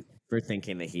 Spicy. for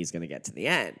thinking that he's going to get to the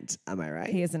end. Am I right?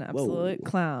 He is an absolute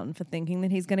clown for thinking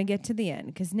that he's going to get to the end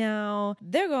because now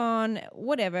they're gone.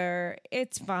 Whatever.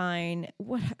 It's fine.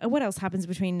 What else happens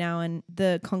between now and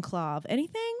the conclave?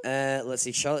 Anything? Let's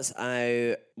see. Charlotte's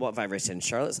out. What have I written?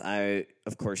 Charlotte's out.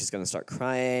 Of course, she's going to start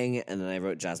crying. And then I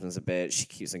wrote Jasmine's a bitch. She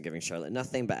keeps on giving Charlotte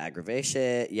nothing but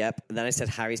aggravation. Yep. And then I said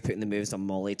Harry's putting the moves on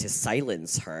Molly to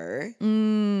silence her.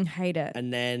 Hate it.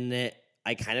 And then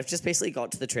I kind of just basically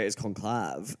got to the Traitors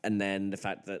Conclave, and then the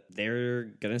fact that they're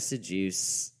going to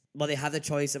seduce. Well, they have the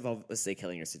choice of obviously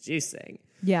killing or seducing.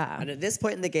 Yeah. And at this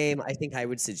point in the game, I think I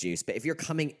would seduce. But if you're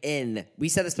coming in, we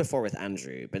said this before with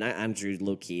Andrew, but now Andrew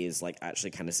low-key is like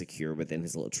actually kind of secure within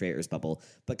his little Traitors bubble.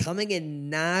 But coming in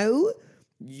now,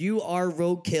 you are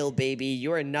roadkill, baby.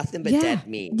 You are nothing but dead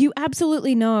meat. You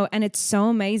absolutely know. And it's so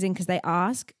amazing because they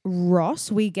ask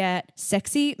Ross. We get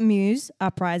sexy Muse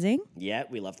uprising. Yeah,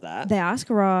 we love that. They ask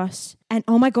Ross. And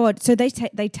oh my God. So they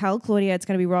tell Claudia it's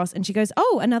going to be Ross. And she goes,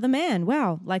 oh, another man.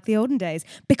 Wow. Like the olden days.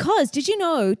 Because did you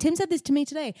know, Tim said this to me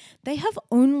today, they have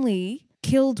only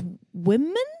killed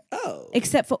women? Oh.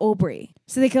 Except for Aubrey.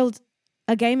 So they killed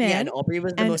a gay man. Yeah, and Aubrey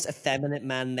was the most effeminate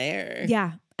man there.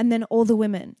 Yeah. And then all the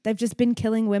women. They've just been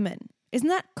killing women. Isn't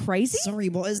that crazy? Sorry,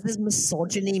 what is this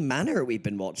misogyny manner we've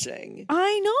been watching?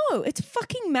 I know. It's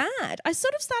fucking mad. I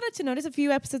sort of started to notice a few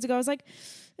episodes ago. I was like,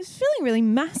 I was feeling really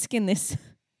masc in this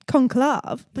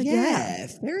conclave. But yeah.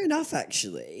 Fair enough,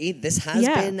 actually. This has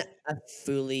been a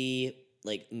fully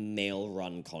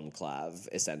male-run conclave.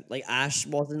 Like Ash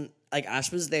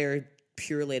was there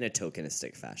purely in a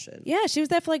tokenistic fashion. Yeah, she was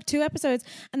there for like 2 episodes.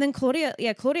 And then Claudia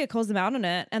calls them out on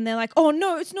it. And they're like, oh,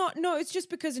 no, it's not. No, it's just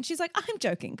because. And she's like, I'm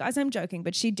joking, guys, I'm joking.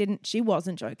 But she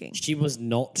wasn't joking. She was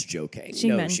not joking. She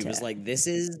was like, this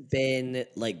has been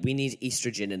like, we need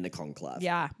estrogen in the conclave.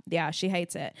 Yeah, she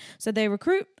hates it. So they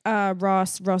recruit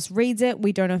Ross. Ross reads it.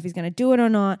 We don't know if he's going to do it or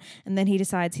not. And then he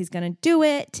decides he's going to do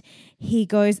it. He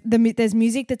goes, there's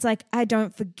music that's like, I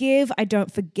don't forgive, I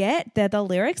don't forget. They're the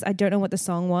lyrics. I don't know what the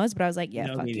song was, but I was like, yeah,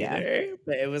 no, fuck me yeah. neither.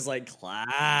 But it was like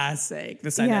classic. The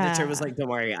sound editor was like, don't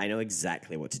worry, I know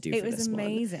exactly what to do for this one. It was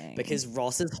amazing. Because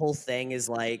Ross's whole thing is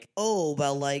like, oh,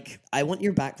 well, like, I want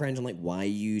your background on like why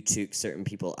you took certain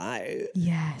people out.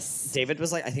 Yes. David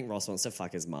was like, I think Ross wants to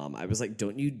fuck his mom. I was like,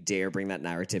 don't you dare bring that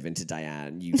narrative into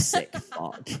Diane, you sick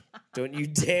fuck. Don't you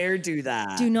dare do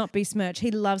that. Do not besmirch.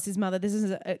 He loves his mother. This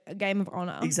is a game of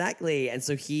honor. Exactly. And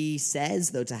so he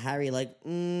says, though, to Harry, like,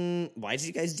 why did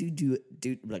you guys do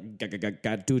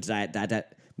that?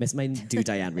 Miss my Do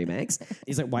Diane remix.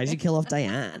 He's like, why did you kill off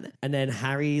Diane? And then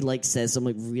Harry, like, says some,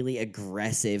 like, really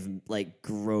aggressive, like,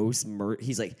 gross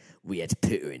he's like, we had to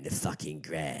put her in the fucking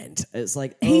ground. It's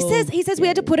like, he says we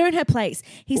had to put her in her place.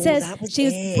 He says she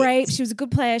was brave. She was a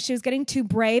good player. She was getting too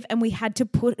brave and we had to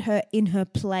put her in her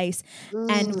place. Oof.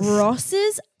 And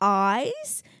Ross's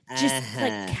eyes just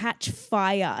like catch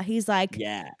fire. He's like,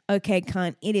 okay,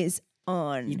 cunt, it is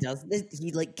on. He does this.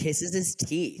 He like kisses his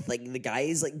teeth. Like the guy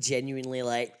is like genuinely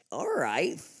like, all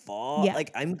right, fuck. Yeah.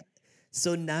 Like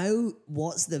so now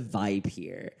what's the vibe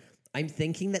here? I'm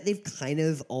thinking that they've kind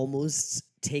of almost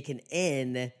taken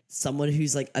in someone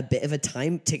who's like a bit of a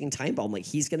ticking time bomb. Like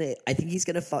I think he's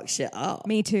gonna fuck shit up.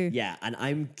 Me too. Yeah, and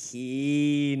I'm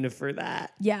keen for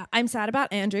that. Yeah, I'm sad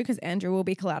about Andrew because Andrew will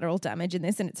be collateral damage in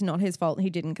this, and it's not his fault he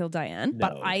didn't kill Diane. No.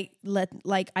 But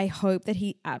I hope that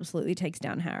he absolutely takes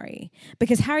down Harry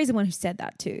because Harry's the one who said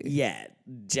that too. Yeah,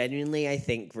 genuinely, I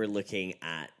think we're looking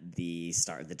at the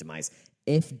start of the demise.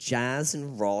 If Jazz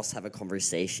and Ross have a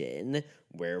conversation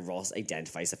where Ross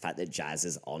identifies the fact that Jazz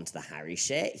is onto the Harry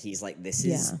shit, he's like, this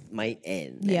is my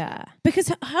end. Yeah. Because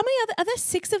how many are there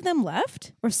 6 of them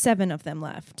left? Or 7 of them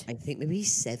left? I think maybe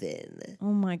 7. Oh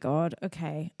my God.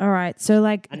 Okay. All right. So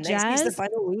like and Jazz. Next week's the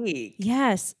final week.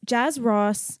 Yes. Jazz,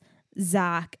 Ross,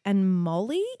 Zach, and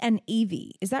Molly and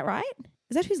Evie. Is that right?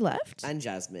 Is that who's left? And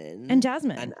Jasmine.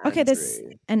 And okay, there's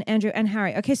and Andrew and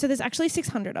Harry. Okay, so there's actually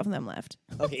 600 of them left.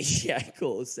 Okay, yeah,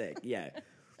 cool, sick, yeah.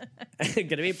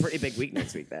 Gonna be a pretty big week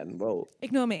next week then. Whoa.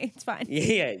 Ignore me, it's fine.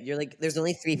 Yeah, you're like, there's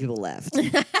only 3 people left.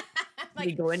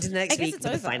 We go into next week with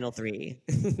the final 3.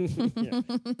 Yeah.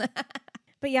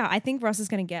 But yeah, I think Ross is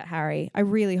going to get Harry. I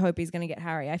really hope he's going to get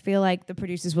Harry. I feel like the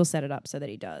producers will set it up so that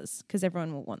he does because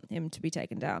everyone will want him to be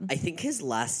taken down. I think his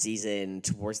last season,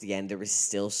 towards the end, there was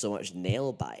still so much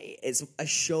nail bite. It's a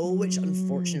show which,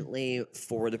 unfortunately,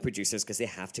 for the producers, because they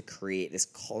have to create this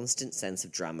constant sense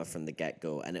of drama from the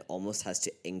get-go, and it almost has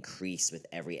to increase with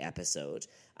every episode.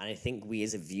 And I think we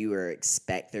as a viewer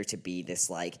expect there to be this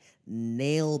like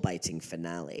nail-biting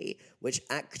finale, which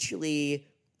actually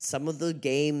some of the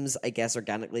games, I guess,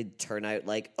 organically turn out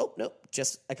like, oh, no,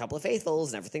 just a couple of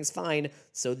faithfuls and everything's fine.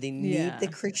 So they need the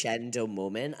crescendo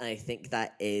moment. And I think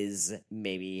that is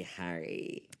maybe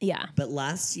Harry. Yeah. But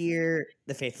last year,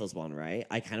 the faithfuls won, right?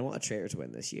 I kind of want a traitor to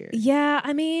win this year. Yeah,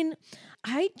 I mean,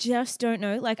 I just don't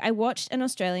know. Like, I watched an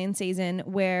Australian season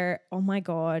where, oh my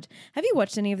God. Have you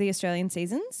watched any of the Australian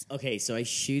seasons? Okay, so I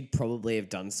should probably have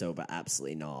done so, but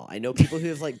absolutely not. I know people who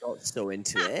have like got so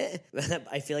into it.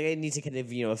 I feel like I need to kind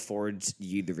of, afford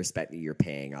you the respect that you're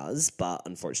paying us, but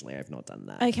unfortunately I've not done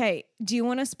that. Okay, do you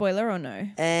want a spoiler or no?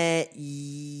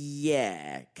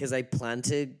 Yeah, because I plan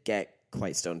to get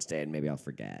quite stoned today and maybe I'll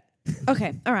forget.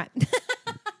 Okay, all right.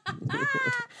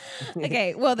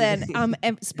 Okay, well then,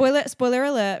 spoiler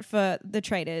alert for the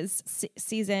Traitors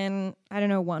season, I don't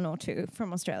know, 1 or 2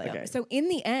 from Australia. Okay. So in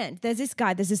the end, there's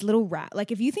this little rat.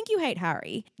 Like, if you think you hate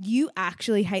Harry, you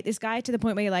actually hate this guy to the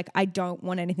point where you're like, I don't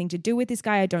want anything to do with this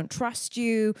guy. I don't trust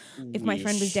you. If my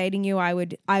friend was dating you, I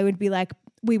would be like,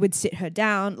 we would sit her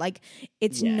down. Like,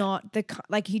 it's not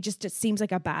he just seems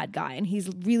like a bad guy, and he's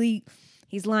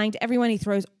lying to everyone. He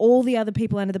throws all the other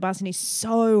people under the bus, and he's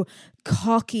so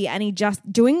cocky, and he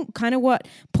just doing kind of what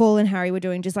Paul and Harry were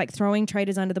doing, just like throwing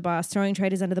traitors under the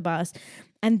bus.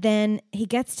 And then he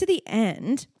gets to the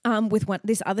end with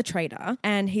this other traitor,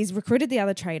 and he's recruited the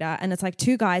other traitor, and it's like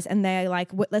 2 guys, and they're like,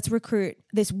 let's recruit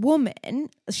this woman.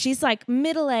 She's like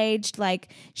middle-aged,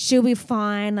 like she'll be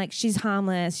fine, like she's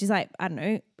harmless. She's like, I don't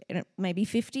know, maybe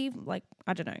 50, like,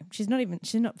 I don't know. She's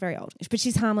not very old, but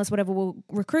she's harmless, whatever. We'll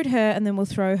recruit her and then we'll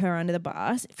throw her under the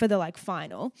bus for the like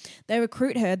final. They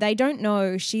recruit her. They don't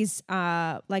know she's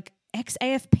like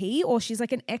ex-AFP or she's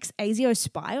like an ex-ASIO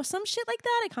spy or some shit like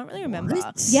that. I can't really remember.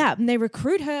 What? Yeah. And they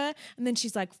recruit her and then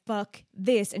she's like, fuck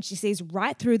this. And she sees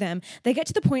right through them. They get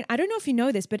to the point, I don't know if you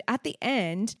know this, but at the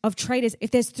end of Traitors,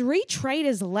 if there's 3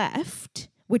 traitors left,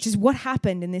 which is what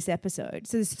happened in this episode.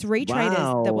 So there's 3 traitors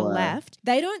that were left.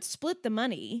 They don't split the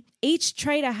money. Each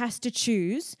traitor has to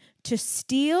choose to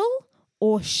steal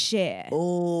or share.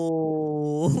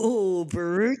 Oh,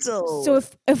 brutal. So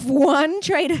if one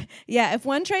traitor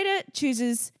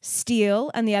chooses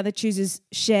steal and the other chooses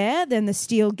share, then the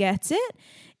steal gets it.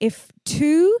 If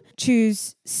 2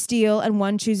 choose steal and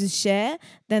 1 chooses share,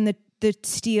 then the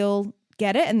steal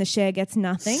get it and the share gets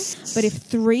nothing. But if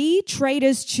 3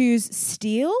 traitors choose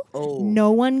steal,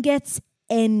 no one gets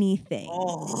anything.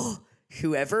 Oh,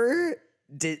 whoever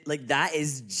did, like, that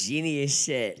is genius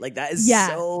shit. Like, that is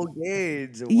so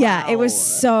good. Wow. Yeah, it was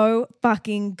so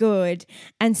fucking good.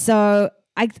 And so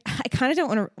I kind of don't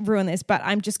want to ruin this, but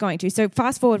I'm just going to. So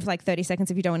fast forward for like 30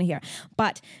 seconds if you don't want to hear.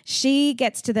 But she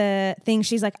gets to the thing.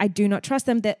 She's like, I do not trust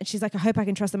them. She's like, I hope I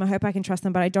can trust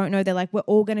them. But I don't know. They're like, we're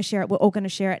all going to share it.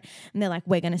 And they're like,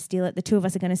 we're going to steal it. The 2 of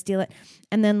us are going to steal it.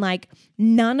 And then like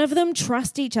none of them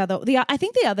trust each other. I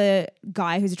think the other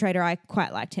guy who's a traitor, I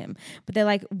quite liked him. But they're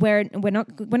like, we're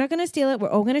not going to steal it. We're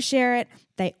all going to share it.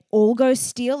 They all go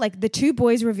steal. Like the 2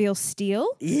 boys reveal steal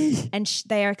and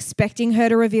they are expecting her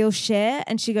to reveal share.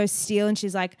 And she goes steal and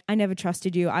she's like, I never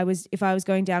trusted you. If I was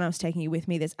going down, I was taking you with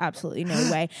me. There's absolutely no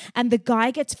way. And the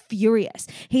guy gets furious.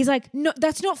 He's like, no,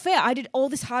 that's not fair. I did all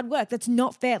this hard work. That's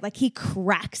not fair. Like he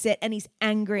cracks it and he's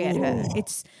angry at her.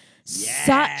 It's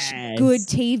such good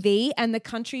TV. And the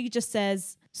country just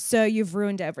says, sir, you've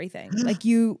ruined everything. Like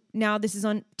now this is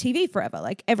on TV forever.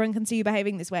 Like everyone can see you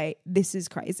behaving this way. This is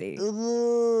crazy.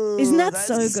 Ooh, Isn't that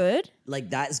so good? Like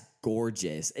that's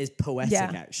gorgeous. It's poetic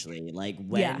actually. Like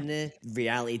when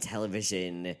reality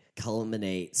television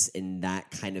culminates in that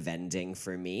kind of ending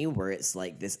for me, where it's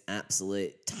like this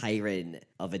absolute tyrant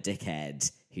of a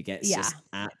dickhead who gets just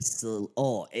absolute.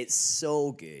 Oh, it's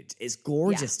so good. It's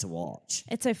gorgeous to watch.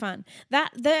 It's so fun.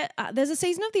 There's a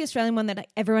season of the Australian one that like,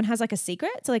 everyone has like a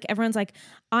secret. So like everyone's like,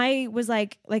 I was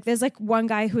like there's like one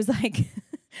guy who's like,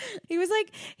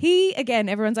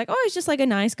 everyone's like, oh, he's just like a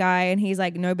nice guy. And he's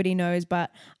like, nobody knows, but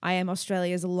I am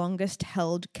Australia's longest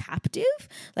held captive.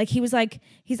 Like he was like,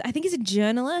 I think he's a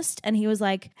journalist and he was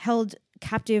like held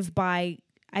captive by,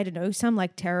 I don't know, some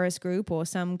like terrorist group or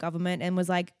some government and was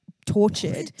like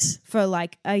tortured for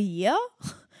like a year.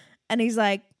 And he's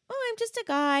like, oh, I'm just a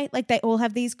guy. Like they all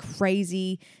have these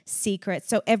crazy secrets.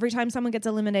 So every time someone gets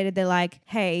eliminated, they're like,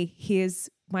 hey, here's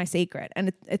my secret.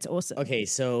 And it's awesome. Okay,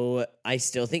 so I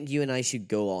still think you and I should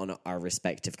go on our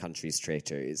respective countries'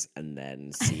 traitors and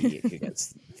then see who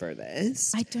gets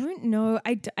furthest. I don't know.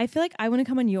 I feel like I want to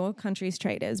come on your country's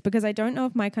traitors because I don't know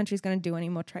if my country's going to do any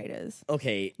more traitors.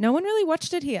 Okay. No one really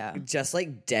watched it here. Just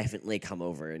like definitely come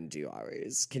over and do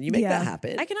ours. Can you make that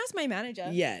happen? I can ask my manager.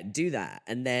 Yeah, do that.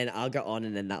 And then I'll go on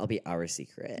and then that'll be our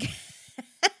secret.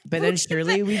 But then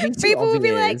surely we'd be too People obvious. will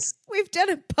be like, we've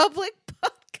done a public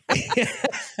podcast.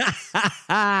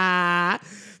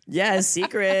 Yeah,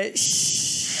 secret.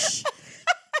 Shh.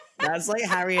 That's like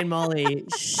Harry and Molly.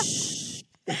 Shh.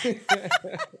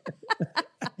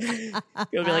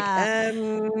 You'll be like,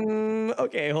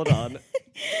 okay, hold on.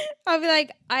 I'll be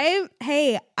like,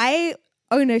 I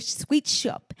own a sweet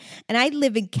shop and I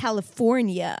live in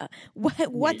California.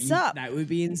 What's up? That would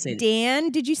be insane. Dan,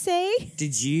 did you say?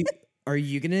 Are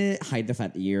you gonna hide the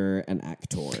fact that you're an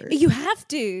actor? You have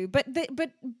to, but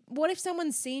what if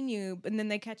someone's seen you and then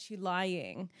they catch you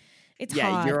lying? It's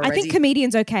hard. I think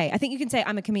comedian's okay. I think you can say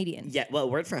I'm a comedian. Yeah, well,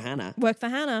 work for Hannah. Work for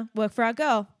Hannah. Work for our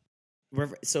girl.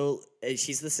 So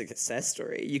she's the success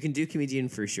story. You can do comedian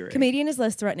for sure. Comedian is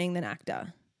less threatening than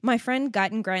actor. My friend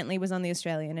Guyton Grantley was on The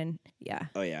Australian and yeah.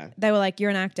 Oh, yeah. They were like, you're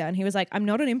an actor. And he was like, I'm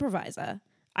not an improviser.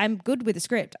 I'm good with a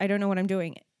script. I don't know what I'm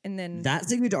doing. And then...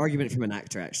 That's a good argument from an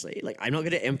actor, actually. Like, I'm not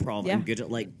good at improv. Yeah. I'm good at,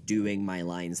 like, doing my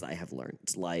lines that I have learned.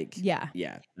 Like, yeah,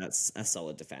 that's a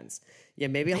solid defense. Yeah,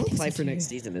 maybe I'll apply for next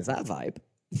season. Is that a vibe?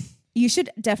 You should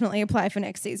definitely apply for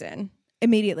next season.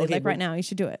 Immediately, okay, right now, you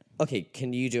should do it. Okay,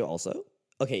 can you do it also?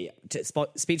 Okay,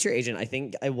 speak to your agent. I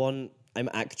think I'm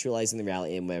actualizing the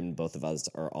reality in when both of us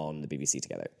are on the BBC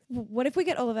together. What if we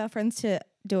get all of our friends to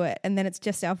do it and then it's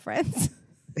just our friends?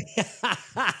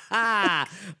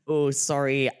 Oh,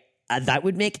 sorry. That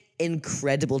would make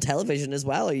incredible television as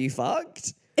well. Are you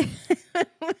fucked?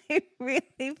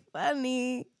 Really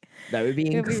funny. That would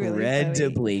be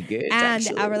incredibly good. And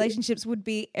actually, our relationships would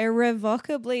be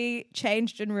irrevocably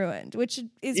changed and ruined, which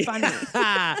is funny.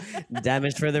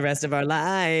 Damaged for the rest of our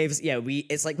lives. Yeah,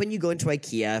 it's like when you go into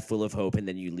IKEA full of hope and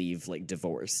then you leave like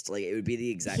divorced. Like it would be the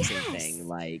exact same thing.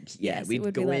 Like, yeah,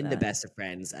 we'd go in the best of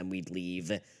friends and we'd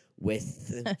leave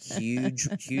with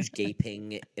huge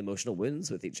gaping emotional wounds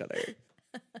with each other.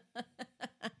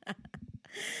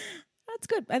 That's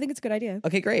good. I think it's a good idea.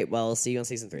 Okay, great. Well, see you on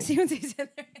season 3. See you on season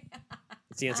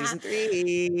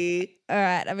 3. All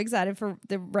right. I'm excited for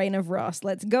the reign of Ross.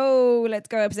 Let's go.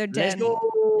 Episode 10. Let's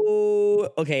go.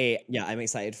 Okay. Yeah, I'm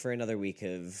excited for another week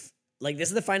of... Like, this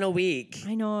is the final week.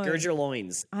 I know. Gird your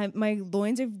loins. My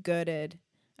loins are girded.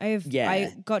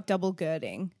 I got double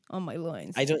girding on my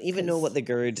loins. I don't even know what the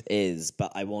gird is,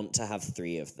 but I want to have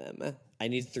 3 of them. I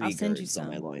need 3 girds on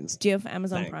my loins. Do you have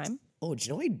Amazon Prime? Oh, do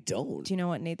you know I don't? Do you know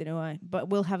what? Neither do I. But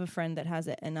we'll have a friend that has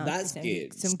it, and that's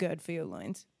good. Some good for your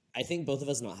loins. I think both of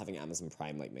us not having Amazon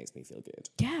Prime like makes me feel good.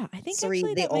 Yeah, I think. Sorry,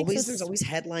 actually there's always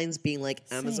headlines being like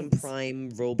Amazon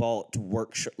Prime robot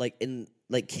workshop, like in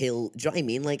like kill. Do you know what I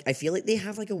mean? Like I feel like they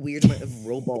have like a weird amount of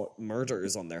robot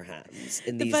murders on their hands.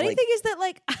 In the these, funny thing is that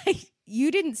like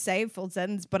you didn't say a full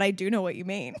sentence, but I do know what you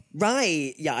mean.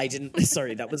 Right? Yeah, I didn't.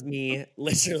 Sorry, that was me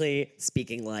literally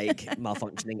speaking like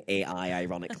malfunctioning AI.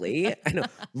 Ironically, I know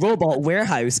robot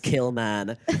warehouse kill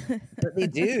man, but they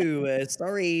do.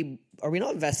 Sorry. Are we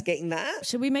not investigating that?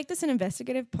 Should we make this an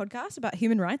investigative podcast about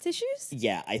human rights issues?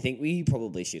 Yeah, I think we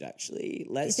probably should actually.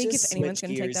 Let's think just if anyone's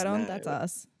going to take that on, that's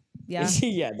us. Yeah.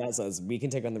 Yeah, that's us. We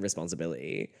can take on the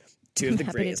responsibility. 2 of the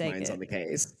greatest minds on the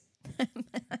case.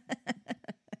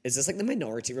 Is this like the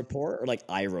Minority Report or like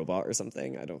iRobot or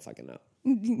something? I don't fucking know.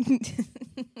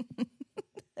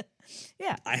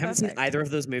 Yeah, I haven't seen either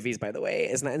of those movies, by the way.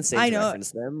 Isn't that insane to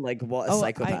reference them? Like, what a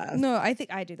psychopath. I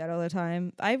think I do that all the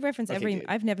time. I reference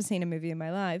I've never seen a movie in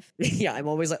my life. Yeah, I'm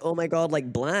always like, oh my God,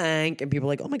 like blank. And people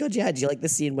are like, oh my God, yeah, do you like the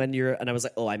scene when you're... And I was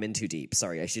like, oh, I'm in too deep.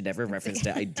 Sorry, I should never have referenced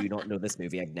it. I do not know this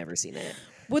movie. I've never seen it.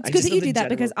 Well, it's good that you do that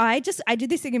because I did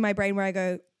this thing in my brain where I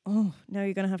go, oh, no,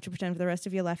 you're going to have to pretend for the rest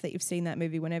of your life that you've seen that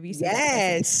movie whenever you see it.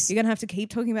 Yes. You're going to have to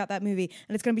keep talking about that movie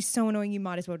and it's going to be so annoying you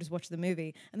might as well just watch the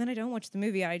movie. And then I don't watch the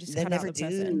movie. I just cut out the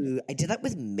person. I did that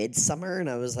with Midsummer and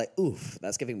I was like, oof,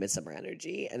 that's giving Midsummer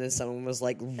energy. And then someone was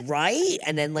like, right?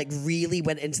 And then like really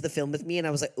went into the film with me and I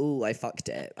was like, ooh, I fucked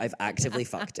it. I've actively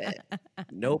fucked it.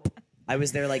 Nope. I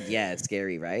was there like, yeah, it's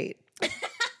scary, right?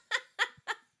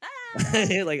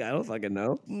 Like, I don't fucking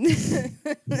know.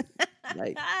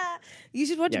 Like, you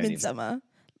should watch Midsummer.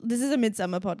 This is a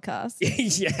Midsummer podcast.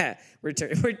 Yeah, we're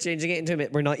changing it into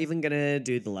we're not even gonna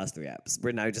do the last 3 apps.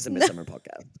 We're now just a Midsummer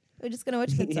podcast. We're just gonna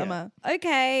watch Midsummer. Yeah.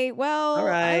 Okay, well, all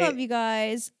right. I love you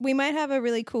guys. We might have a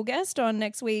really cool guest on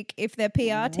next week if their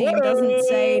PR team doesn't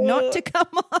say not to come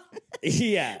on.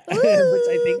 Yeah, which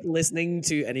I think listening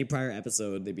to any prior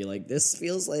episode, they'd be like, "This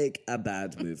feels like a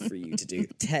bad move for you to do."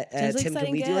 Tim,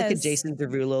 can we do like a Jason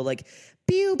Derulo like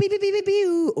pew pew pew pew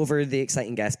pew over the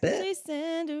exciting guest bit?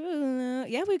 Jason Derulo.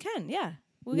 Yeah, we can. Yeah,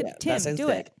 we'll get Tim. Do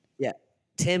it. Yeah,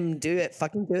 Tim, do it.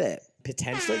 Fucking do it.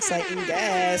 Potential exciting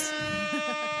guest.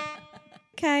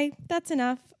 Okay, that's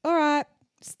enough. All right.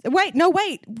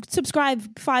 Wait.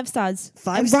 Subscribe 5 stars.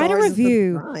 5 stars. Write a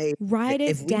review. Subscribe. Write it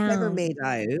if down. If we've never made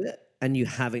out, and you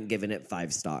haven't given it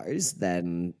 5 stars,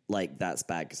 then like that's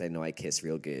bad because I know I kiss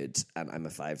real good and I'm a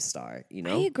 5-star, you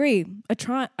know? I agree. A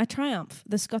triumph,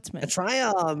 the Scotsman. A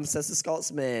triumph, says the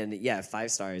Scotsman. Yeah,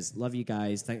 5 stars. Love you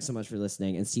guys. Thanks so much for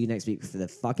listening and see you next week for the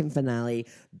fucking finale.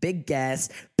 Big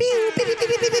guest. Pew, pew, pew, pew,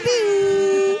 pew, pew,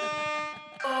 pew.